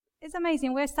It's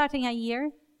amazing. We're starting a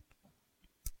year,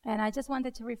 and I just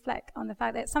wanted to reflect on the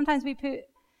fact that sometimes we put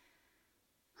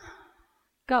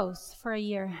goals for a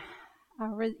year,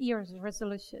 year's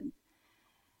resolution.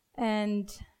 And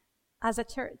as a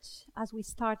church, as we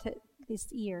started this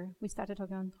year, we started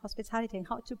talking on hospitality and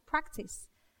how to practice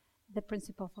the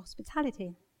principle of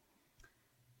hospitality.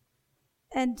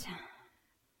 And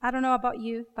I don't know about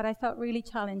you, but I felt really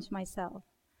challenged myself.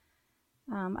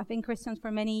 I've been Christian for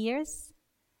many years,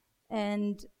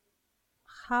 and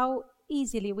how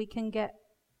easily we can get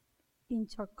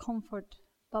into our comfort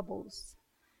bubbles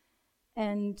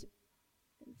and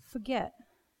forget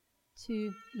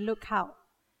to look out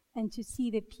and to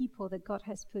see the people that God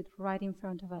has put right in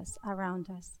front of us, around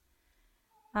us.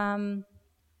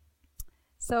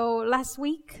 So last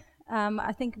week,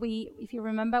 I think if you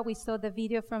remember, we saw the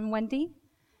video from Wendy,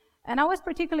 and I was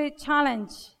particularly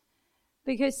challenged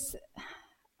because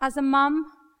as a mom,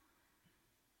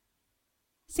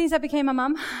 since I became a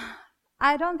mom,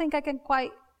 I don't think I can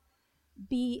quite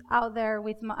be out there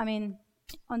with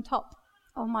on top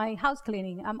of my house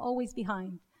cleaning. I'm always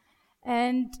behind.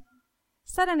 And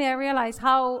suddenly I realized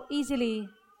how easily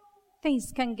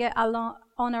things can get on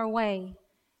our way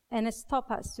and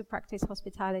stop us to practice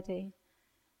hospitality.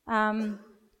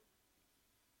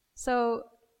 So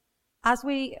as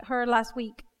we heard last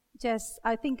week,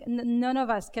 I think none of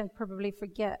us can probably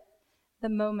forget the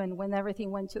moment when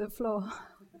everything went to the floor.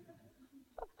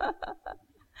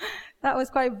 That was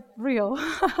quite real.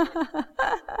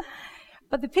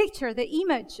 But the picture, the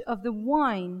image of the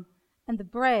wine and the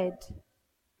bread.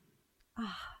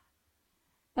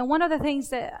 And one of the things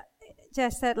that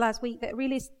Jess said last week that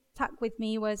really stuck with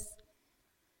me was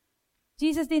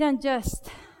Jesus didn't just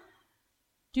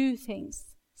do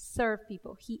things, serve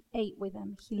people. He ate with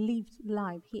them. He lived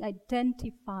life. He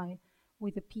identified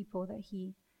with the people that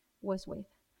he was with.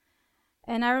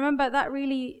 And I remember that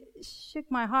really shook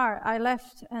my heart. I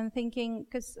left and thinking,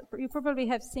 because you probably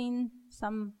have seen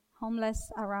some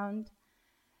homeless around,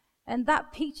 and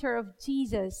that picture of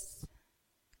Jesus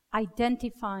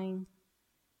identifying,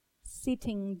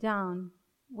 sitting down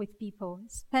with people,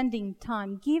 spending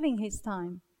time, giving his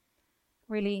time,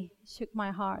 really shook my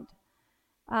heart.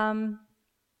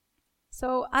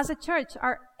 So as a church,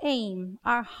 our aim,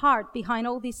 our heart behind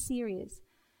all this series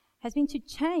has been to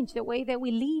change the way that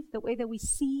we live, the way that we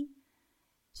see,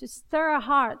 to stir our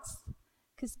hearts,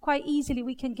 because quite easily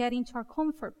we can get into our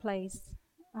comfort place.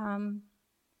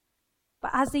 But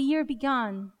as the year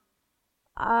began,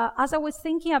 as I was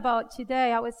thinking about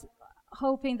today, I was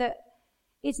hoping that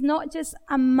it's not just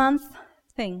a month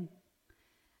thing,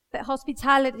 that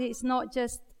hospitality is not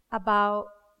just about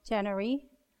January,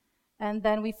 and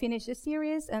then we finish the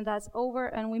series, and that's over,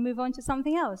 and we move on to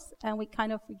something else, and we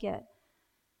kind of forget.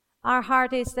 Our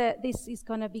heart is that this is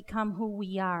going to become who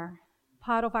we are,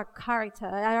 part of our character.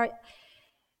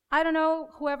 I don't know,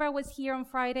 whoever was here on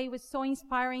Friday, was so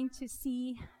inspiring to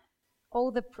see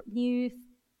all the new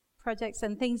projects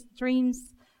and things,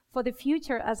 dreams for the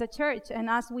future as a church. And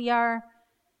as we are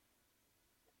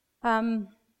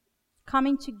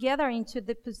coming together into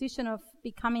the position of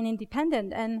becoming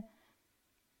independent, and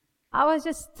I was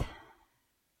just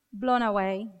blown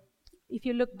away. If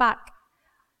you look back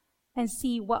and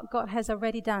see what God has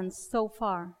already done so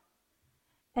far,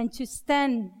 and to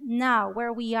stand now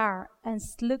where we are and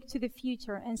look to the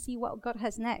future and see what God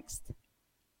has next.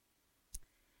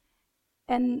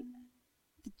 And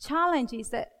the challenge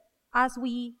is that as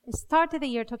we started the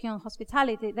year talking on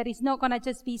hospitality, that it's not going to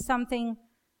just be something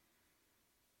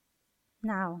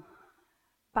now,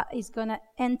 but it's going to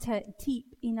enter deep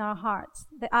in our hearts.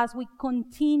 That as we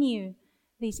continue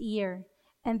this year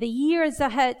and the years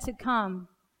ahead to come,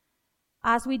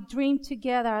 as we dream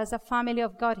together as a family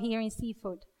of God here in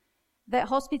Seafood, that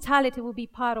hospitality will be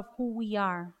part of who we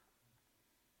are.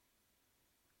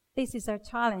 This is our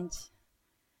challenge.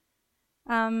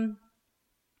 So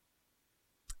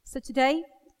today,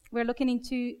 we're looking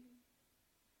into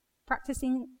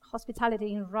practicing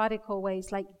hospitality in radical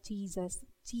ways like Jesus'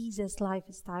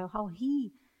 lifestyle, how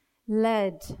he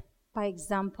led by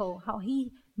example, how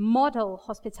he modeled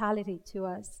hospitality to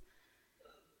us.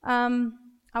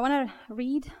 I want to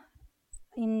read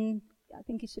I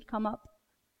think it should come up,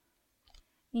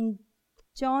 in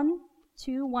John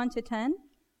 2, 1-10.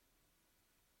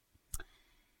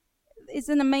 It's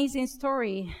an amazing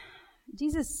story.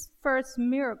 Jesus' first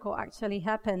miracle actually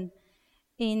happened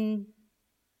in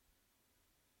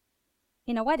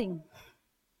a wedding.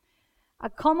 A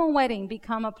common wedding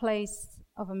became a place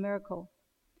of a miracle.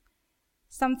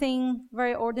 Something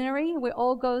very ordinary. We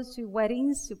all go to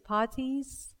weddings, to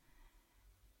parties.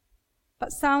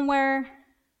 But somewhere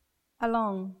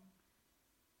along,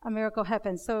 a miracle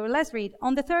happened. So let's read.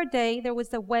 On the third day, there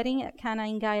was a wedding at Cana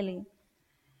in Galilee,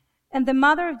 and the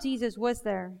mother of Jesus was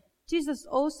there. Jesus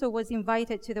also was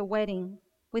invited to the wedding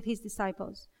with his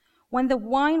disciples. When the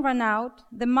wine ran out,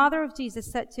 the mother of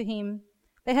Jesus said to him,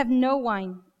 "They have no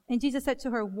wine." And Jesus said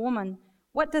to her, "Woman,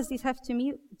 what does this have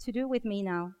to do with me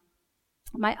now?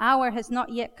 My hour has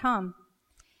not yet come."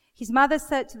 His mother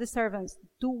said to the servants,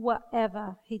 "Do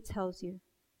whatever he tells you."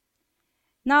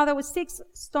 Now there were 6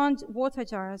 stone water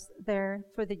jars there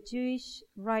for the Jewish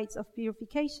rites of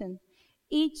purification,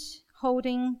 each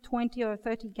holding 20 or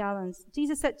 30 gallons.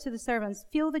 Jesus said to the servants,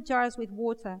 "Fill the jars with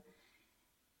water."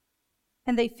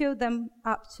 And they filled them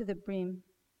up to the brim.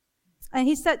 And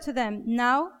he said to them,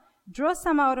 "Now draw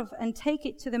some out of and take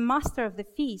it to the master of the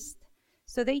feast."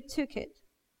 So they took it.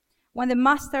 When the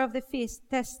master of the feast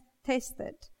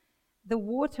tasted, the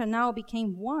water now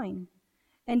became wine,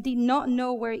 and did not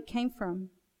know where it came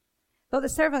from. Though the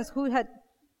servants who had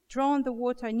drawn the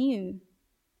water knew,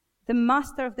 the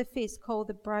master of the feast called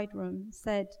the bridegroom,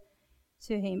 said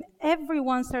to him,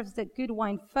 "Everyone serves the good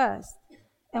wine first,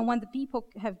 and when the people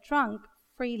have drunk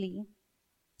freely,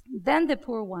 then the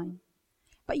poor wine.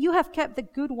 But you have kept the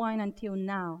good wine until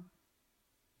now."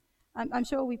 I'm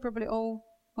sure we probably all,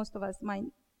 most of us might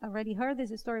already heard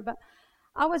this story, but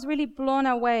I was really blown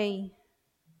away.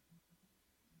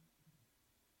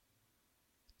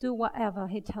 Do whatever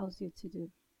he tells you to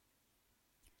do.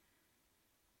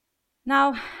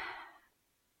 Now,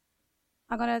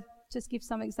 I'm going to just give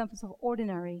some examples of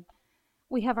ordinary.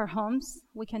 We have our homes.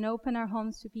 We can open our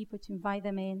homes to people to invite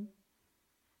them in.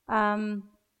 A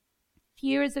few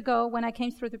years ago, when I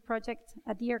came through the project,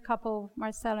 a dear couple,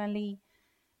 Marcel and Lee,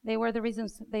 they were the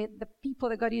reasons, the people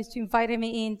that God used to invite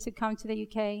me in to come to the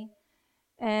UK.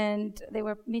 And they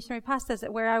were missionary pastors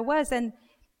where I was. And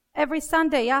every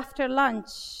Sunday after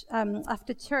lunch,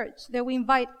 after church, they would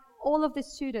invite all of the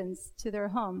students to their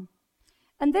home.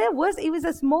 And it was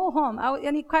a small home.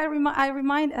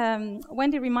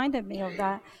 Wendy reminded me of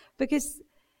that, because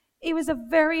it was a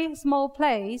very small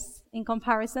place in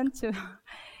comparison to,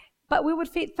 but we would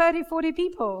fit 30, 40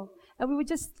 people. And we would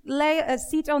just lay a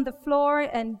seat on the floor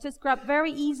and just grab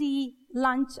very easy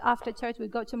lunch after church.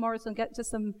 We'd go to Morris and get just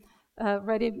some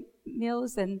ready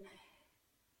meals. And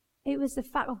it was the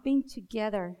fact of being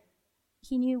together.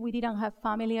 He knew we didn't have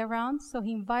family around, so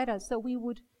he invited us. So we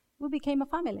became a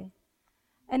family.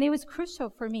 And it was crucial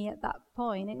for me at that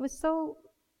point. It was so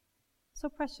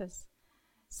precious.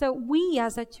 So we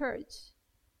as a church,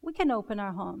 we can open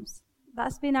our homes.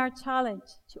 That's been our challenge,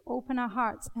 to open our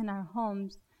hearts and our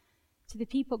homes to the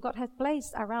people God has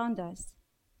placed around us.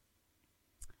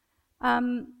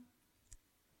 The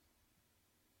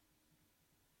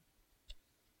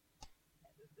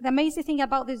amazing thing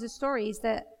about this story is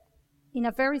that in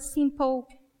a very simple,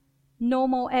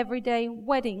 normal, everyday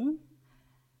wedding,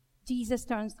 Jesus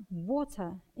turns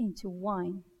water into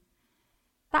wine.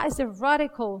 That is a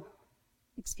radical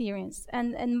experience.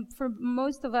 And for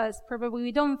most of us, probably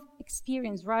we don't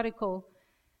experience radical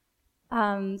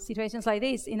situations like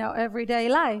this in our everyday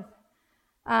life.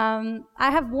 I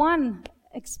have one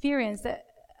experience that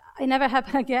it never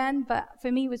happened again, but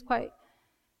for me it was quite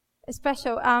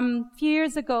special. A few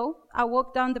years ago, I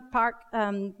walked down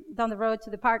the road to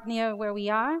the park near where we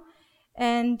are,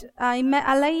 and I met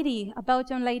a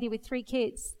Belgian lady with 3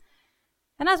 kids.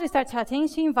 And as we started chatting,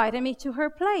 she invited me to her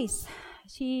place.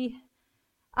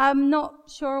 I'm not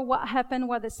sure what happened,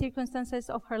 what the circumstances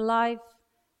of her life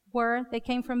were. They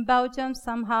came from Belgium.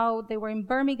 Somehow they were in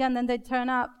Birmingham, and they turned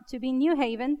up to be in New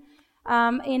Haven,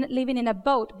 living in a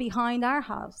boat behind our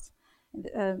house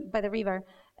by the river.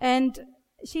 And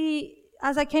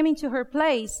as I came into her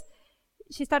place,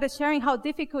 she started sharing how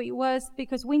difficult it was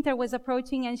because winter was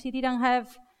approaching and she didn't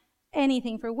have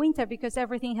anything for winter because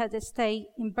everything had to stay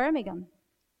in Birmingham.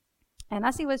 And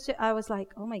as I was like,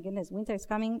 oh my goodness, winter is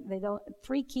coming.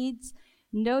 3 kids,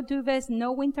 no duvets,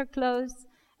 no winter clothes,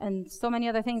 and so many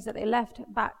other things that they left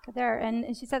back there.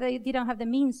 And she said they didn't have the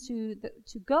means to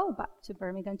go back to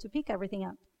Birmingham to pick everything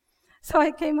up. So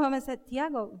I came home and said,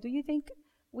 Tiago, do you think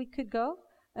we could go?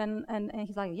 And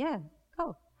he's like, yeah,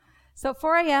 go. So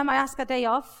 4 a.m., I asked a day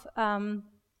off on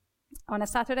a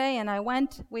Saturday, and I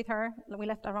went with her. We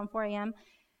left around 4 a.m.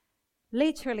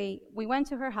 Literally, we went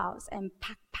to her house and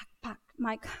pack.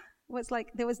 Mike was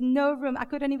like, there was no room. I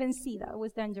couldn't even see that. It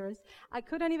was dangerous. I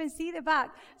couldn't even see the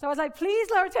back. So I was like, please,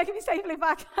 Lord, take me safely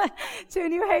back to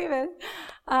New Haven.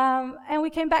 And we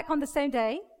came back on the same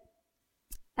day.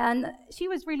 And she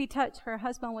was really touched. Her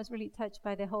husband was really touched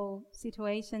by the whole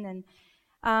situation.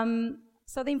 And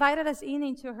so they invited us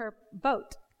into her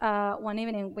boat one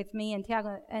evening with me and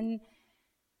Tiago. And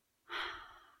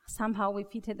somehow we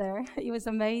fit it there. It was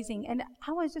amazing. And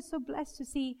I was just so blessed to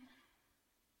see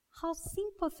how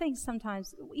simple things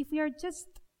sometimes, if we are just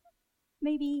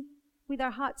maybe with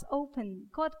our hearts open,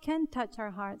 God can touch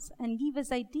our hearts and give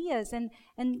us ideas and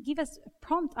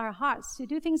prompt our hearts to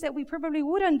do things that we probably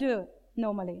wouldn't do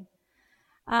normally.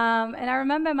 And I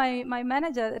remember my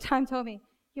manager at the time told me,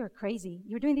 "You're crazy.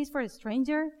 You're doing this for a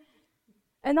stranger?"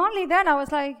 And only then I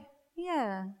was like,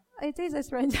 yeah, it is a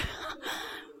stranger.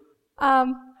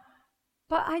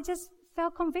 But I just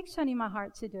felt conviction in my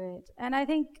heart to do it. And I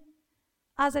think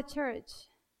as a church,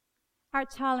 our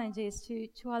challenge is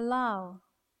to allow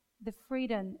the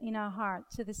freedom in our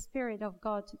heart to the Spirit of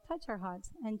God to touch our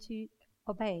hearts and to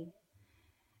obey.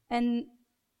 And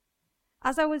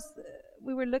as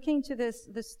we were looking to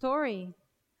the story,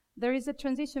 there is a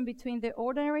transition between the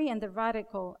ordinary and the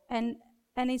radical, and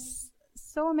it's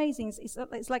so amazing.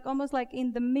 It's like almost like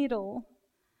in the middle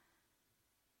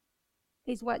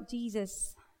is what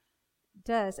Jesus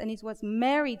does, and it's what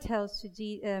Mary tells to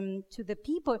the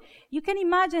people. You can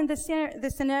imagine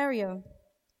the scenario.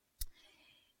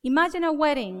 Imagine a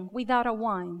wedding without a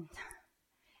wine.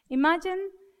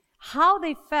 Imagine how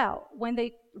they felt when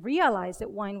they realized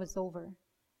that wine was over.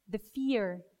 The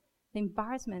fear, the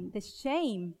embarrassment, the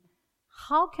shame.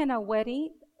 How can a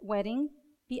wedding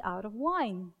be out of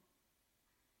wine?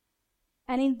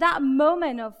 And in that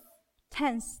moment of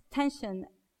tension,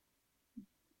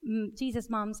 Jesus'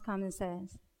 mom comes and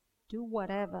says, "Do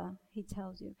whatever he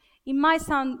tells you." It might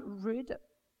sound rude,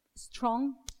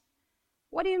 strong.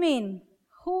 What do you mean?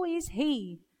 Who is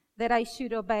he that I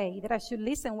should obey, that I should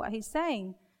listen what he's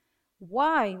saying?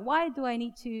 Why? Why do I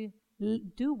need to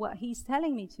do what he's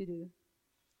telling me to do?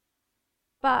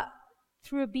 But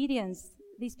through obedience,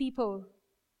 these people,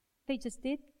 they just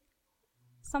did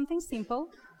something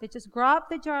simple. They just grabbed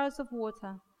the jars of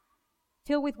water,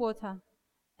 filled with water,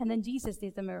 and then Jesus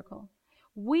did the miracle.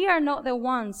 We are not the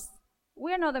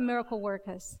miracle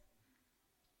workers.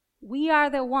 We are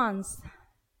the ones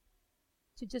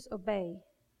to just obey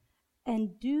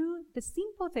and do the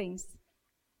simple things,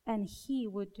 and he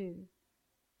would do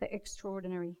the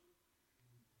extraordinary.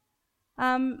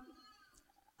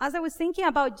 As I was thinking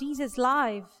about Jesus'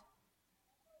 life,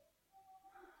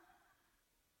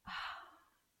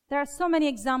 there are so many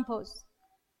examples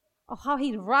of how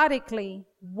he radically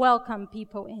welcomed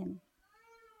people in.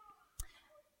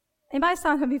 It might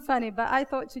sound a bit funny, but I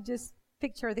thought to just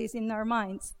picture this in our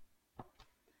minds.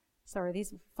 Sorry,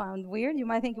 this sounds weird. You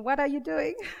might think, what are you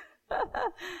doing?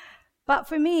 But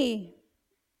for me,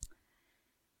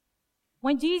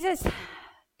 when Jesus,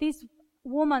 this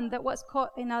woman that was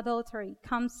caught in adultery,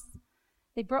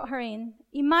 they brought her in.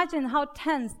 Imagine how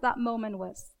tense that moment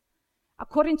was.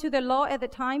 According to the law at the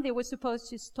time, they were supposed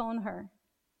to stone her.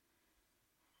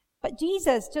 But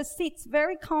Jesus just sits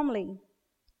very calmly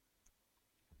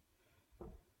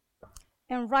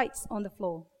and writes on the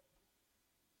floor.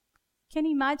 Can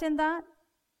you imagine that?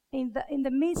 In the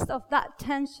midst of that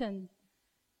tension,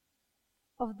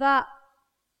 of that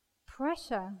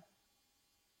pressure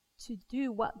to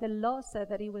do what the law said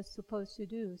that he was supposed to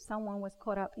do, someone was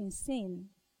caught up in sin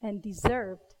and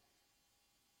deserved.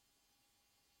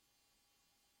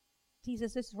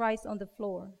 Jesus just writes on the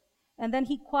floor. And then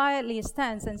he quietly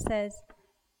stands and says,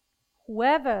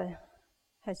 "Whoever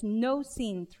has no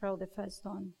sin, throw the first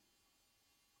stone."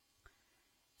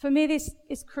 For me, this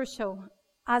is crucial.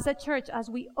 As a church, as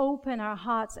we open our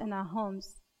hearts and our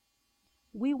homes,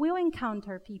 we will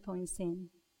encounter people in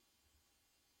sin.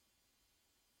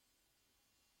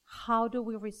 How do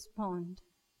we respond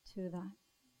to that?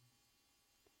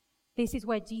 This is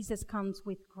where Jesus comes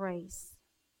with grace.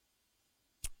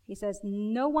 He says,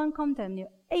 "No one condemned you.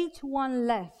 Each one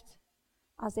left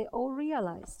as they all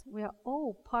realized we are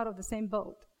all part of the same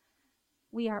boat.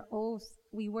 We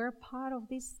were part of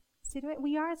this situation.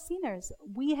 We are sinners.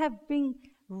 We have been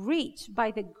reached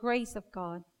by the grace of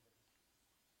God."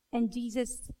 And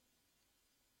Jesus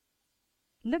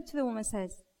looked to the woman and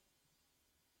says,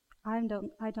 I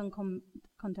don't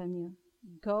condemn you.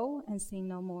 Go and sin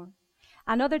no more.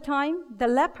 Another time, the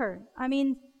leper.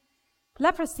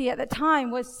 Leprosy at the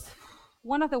time was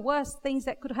one of the worst things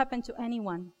that could happen to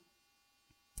anyone.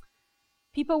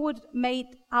 People would be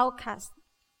made outcast,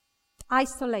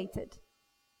 isolated.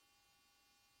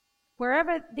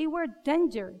 Wherever they were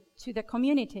danger to the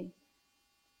community,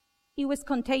 it was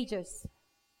contagious.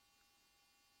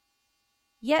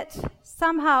 Yet,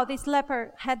 somehow, this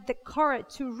leper had the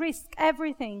courage to risk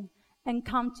everything and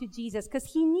come to Jesus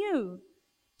because he knew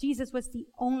Jesus was the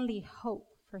only hope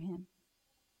for him.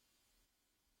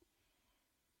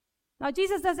 Now,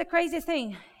 Jesus does a crazy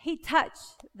thing. He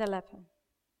touched the leper.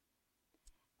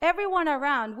 Everyone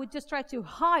around would just try to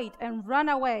hide and run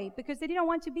away because they didn't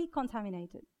want to be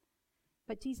contaminated.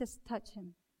 But Jesus touched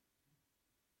him.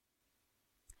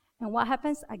 And what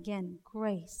happens? Again,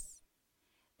 grace.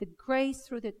 The grace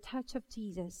through the touch of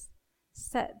Jesus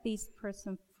set this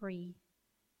person free.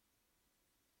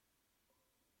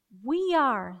 We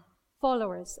are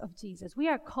followers of Jesus. We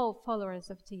are called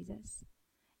followers of Jesus.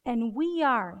 And we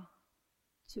are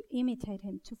to imitate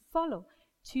him, to follow,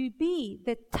 to be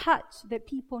the touch that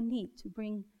people need to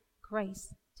bring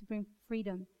grace, to bring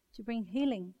freedom, to bring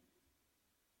healing,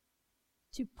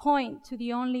 to point to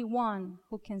the only one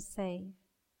who can save.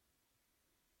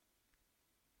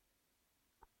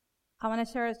 I want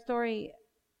to share a story.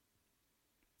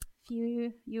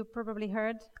 You probably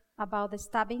heard about the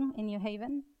stabbing in New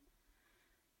Haven.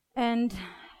 And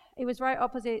it was right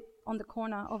opposite on the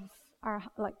corner of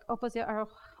opposite our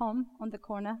home on the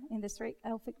corner in the street.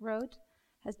 Elphick Road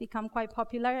has become quite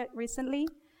popular recently.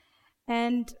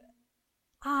 And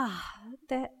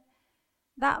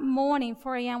that morning,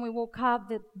 4 a.m., we woke up,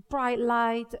 the bright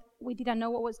light. We didn't know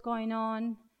what was going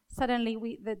on.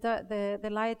 Suddenly, the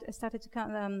light started to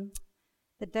come.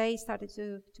 The day started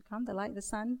to come, the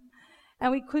sun.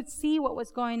 And we could see what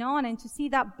was going on. And to see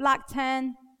that black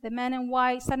tent, the man in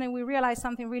white, suddenly we realized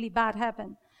something really bad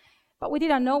happened. But we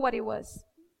didn't know what it was.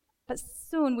 But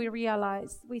soon we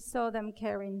realized, we saw them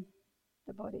carrying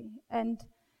the body. And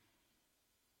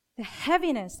the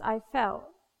heaviness I felt,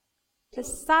 the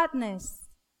sadness,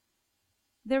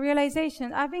 the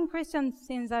realization. I've been Christian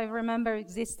since I remember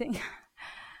existing.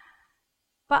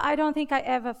 But I don't think I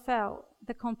ever felt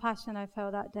the compassion I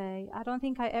felt that day. I don't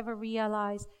think I ever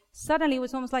realized. Suddenly it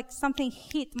was almost like something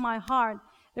hit my heart.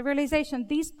 The realization,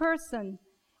 this person,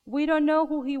 we don't know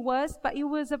who he was, but he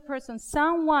was a person.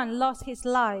 Someone lost his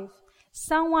life.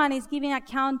 Someone is giving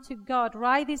account to God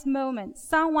right this moment.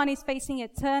 Someone is facing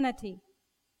eternity.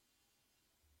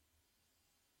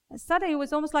 And suddenly it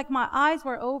was almost like my eyes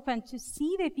were open to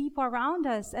see the people around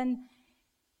us. And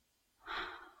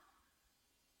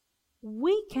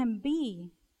we can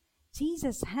be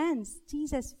Jesus' hands,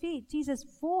 Jesus' feet, Jesus'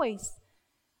 voice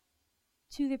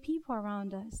to the people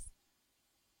around us.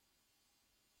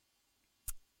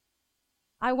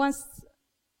 I once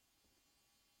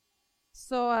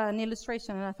saw an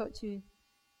illustration, and I thought to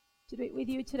do it with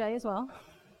you today as well.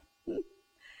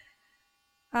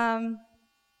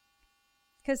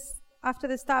 Because after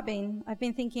the stabbing, I've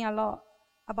been thinking a lot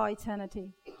about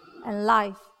eternity and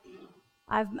life.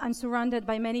 I'm surrounded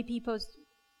by many people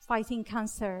fighting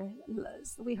cancer.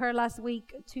 We heard last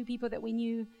week 2 people that we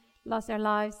knew lost their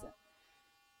lives.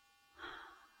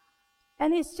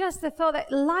 And it's just the thought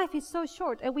that life is so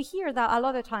short. And we hear that a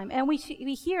lot of the time. And we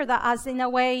hear that as in a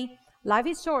way, life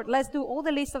is short. Let's do all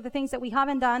the list of the things that we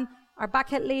haven't done, our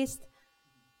bucket list.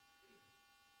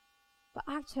 But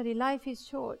actually, life is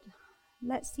short.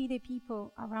 Let's see the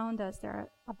people around us that are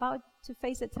about to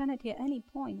face eternity at any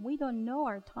point. We don't know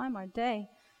our time, our day.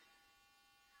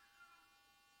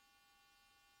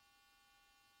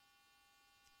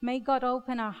 May God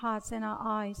open our hearts and our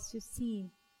eyes to see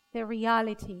the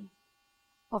reality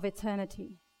of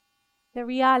eternity. The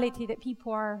reality that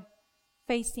people are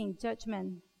facing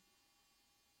judgment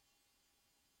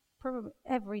probably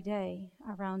every day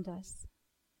around us.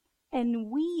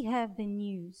 And we have the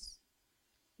news.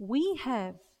 We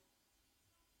have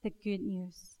the good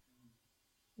news.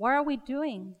 What are we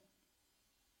doing?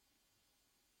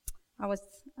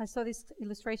 I saw this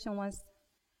illustration once.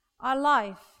 Our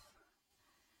life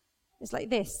is like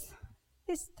this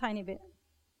tiny bit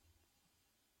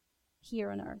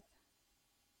here on earth.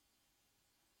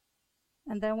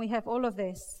 And then we have all of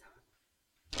this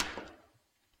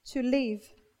to live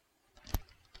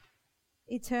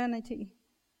eternity.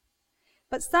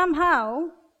 But somehow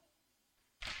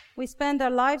we spend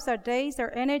our lives, our days,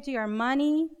 our energy, our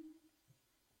money,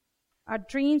 our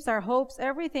dreams, our hopes,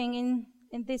 everything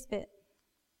in this bit.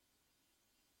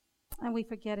 And we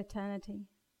forget eternity.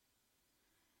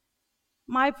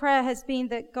 My prayer has been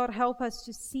that God help us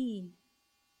to see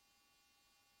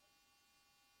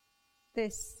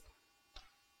this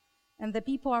and the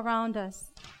people around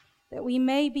us, that we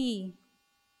may be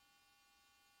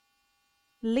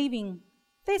living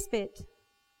this bit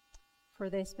for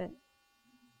this bit.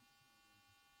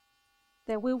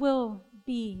 That we will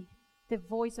be the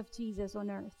voice of Jesus on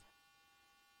earth.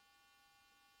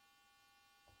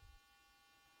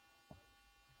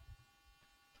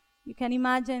 You can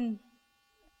imagine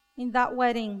in that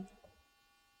wedding,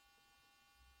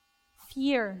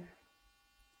 fear,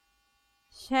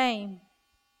 shame,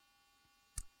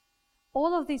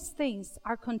 all of these things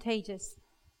are contagious.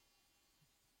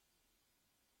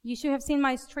 You should have seen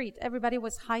my street. Everybody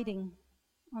was hiding.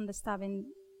 on the stabbing,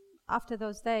 after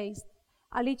those days,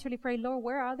 I literally prayed, Lord,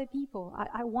 where are the people?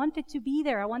 I wanted to be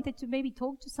there. I wanted to maybe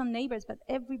talk to some neighbors, but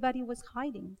everybody was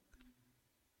hiding.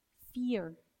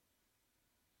 Fear.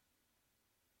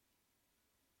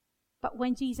 But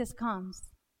when Jesus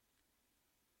comes,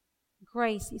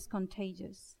 grace is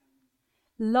contagious.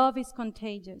 Love is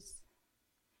contagious.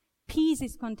 Peace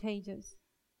is contagious.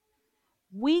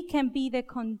 We can be the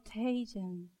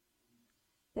contagion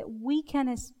that we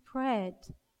can spread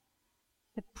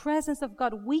the presence of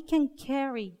God. We can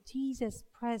carry Jesus'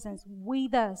 presence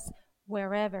with us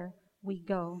wherever we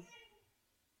go.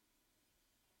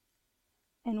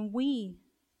 And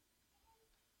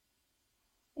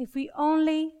if we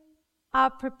only are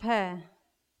prepared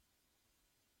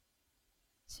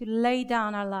to lay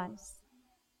down our lives,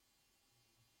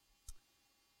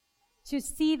 to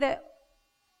see that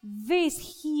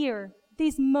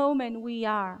this moment we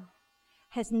are,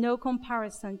 has no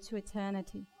comparison to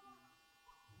eternity.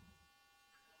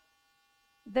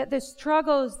 That the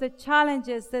struggles, the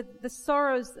challenges, the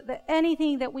sorrows,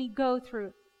 anything that we go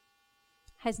through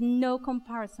has no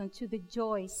comparison to the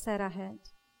joy set ahead.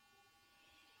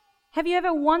 Have you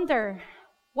ever wondered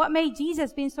what made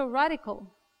Jesus being so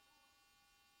radical?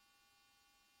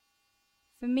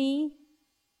 For me,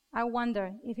 I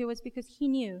wonder if it was because he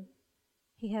knew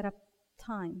he had a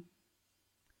time.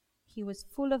 He was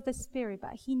full of the Spirit,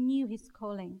 but he knew his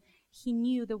calling. He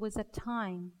knew there was a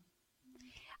time.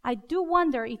 I do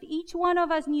wonder if each one of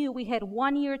us knew we had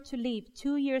 1 year to live,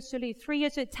 2 years to live, 3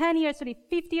 years to live, 10 years to live,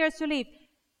 50 years to live,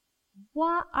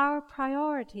 what our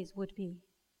priorities would be.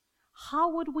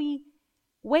 How would we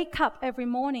wake up every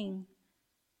morning?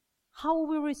 How will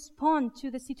we respond to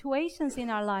the situations in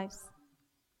our lives?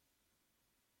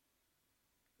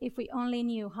 If we only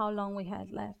knew how long we had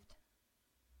left.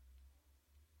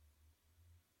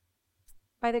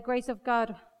 By the grace of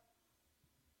God,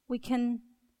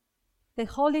 the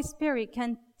Holy Spirit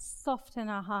can soften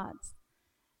our hearts,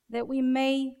 that we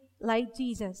may, like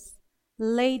Jesus,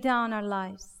 lay down our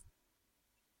lives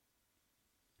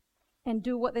and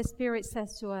do what the Spirit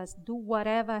says to us. Do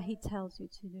whatever he tells you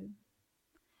to do.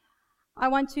 I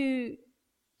want to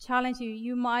challenge you.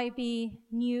 You might be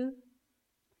new.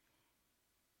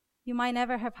 You might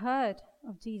never have heard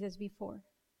of Jesus before.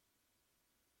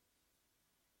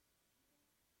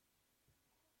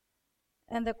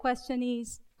 And the question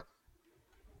is,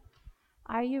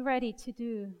 are you ready to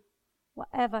do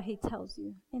whatever he tells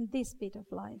you in this bit of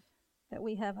life that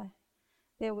we have,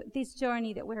 this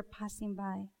journey that we're passing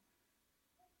by?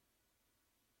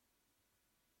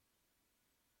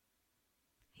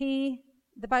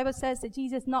 The Bible says that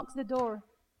Jesus knocks the door.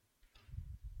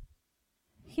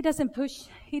 He doesn't push,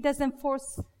 he doesn't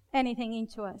force anything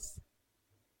into us.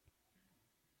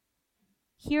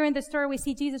 Here in the story, we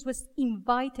see Jesus was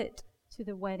invited to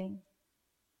the wedding.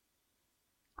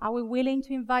 Are we willing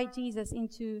to invite Jesus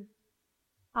into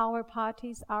our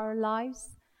parties, our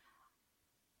lives?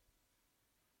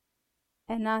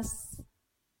 And as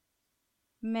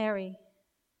Mary,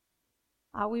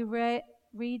 are we really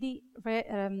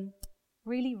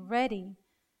ready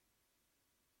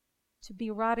to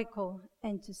be radical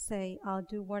and to say, I'll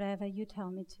do whatever you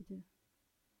tell me to do?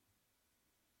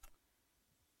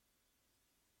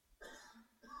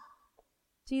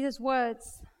 Jesus'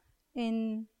 words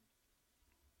in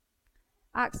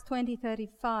Acts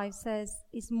 20:35 says,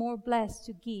 it's more blessed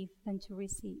to give than to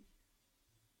receive.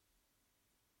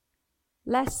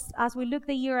 As we look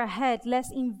the year ahead,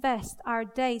 let's invest our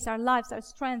days, our lives, our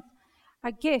strength,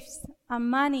 our gifts, our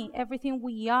money, everything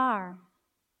we are,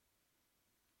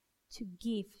 to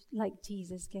give like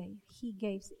Jesus gave. He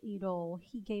gave it all.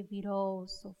 He gave it all.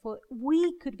 So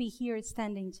we could be here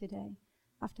standing today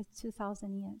after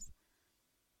 2,000 years.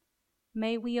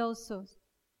 May we also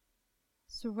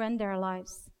surrender our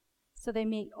lives so they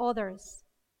may others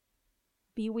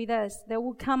be with us. There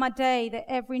will come a day that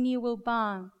every knee will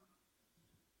bow.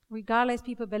 Regardless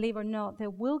people believe or not, there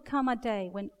will come a day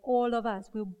when all of us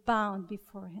will bow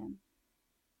before him.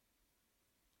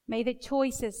 May the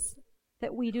choices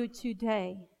that we do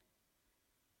today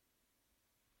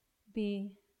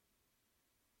be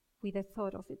with the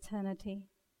thought of eternity.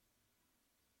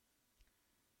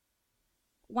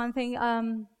 One thing,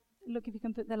 look if you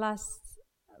can put the last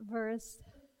verse,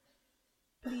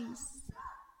 please.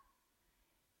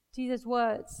 Jesus'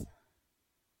 words.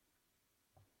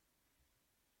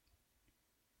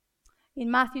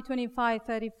 In Matthew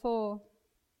 25:34,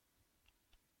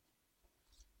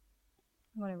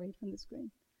 I'm going to read from the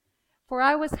screen. For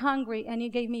I was hungry, and you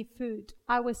gave me food.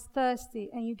 I was thirsty,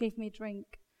 and you gave me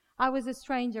drink. I was a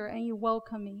stranger, and you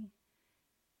welcomed me.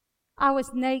 I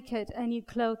was naked and you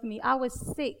clothed me. I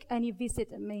was sick and you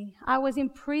visited me. I was in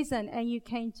prison and you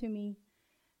came to me.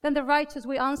 Then the righteous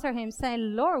will answer him,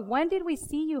 saying, Lord, when did we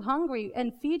see you hungry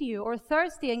and feed you, or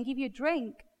thirsty and give you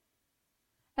drink?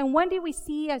 And when did we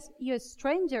see you a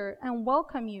stranger and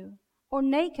welcome you, or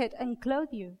naked and clothe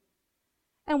you?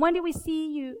 And when did we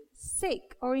see you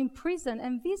sick or in prison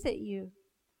and visit you?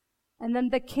 And then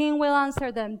the king will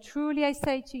answer them, truly I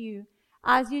say to you,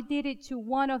 as you did it to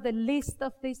one of the least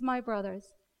of these my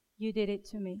brothers, you did it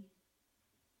to me.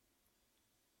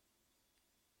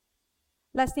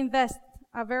 Let's invest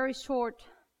a very short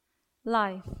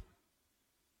life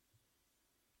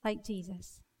like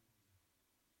Jesus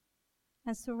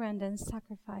and surrender and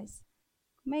sacrifice.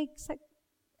 Make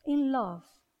in love.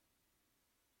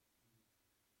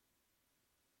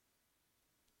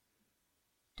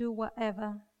 Do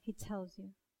whatever he tells you.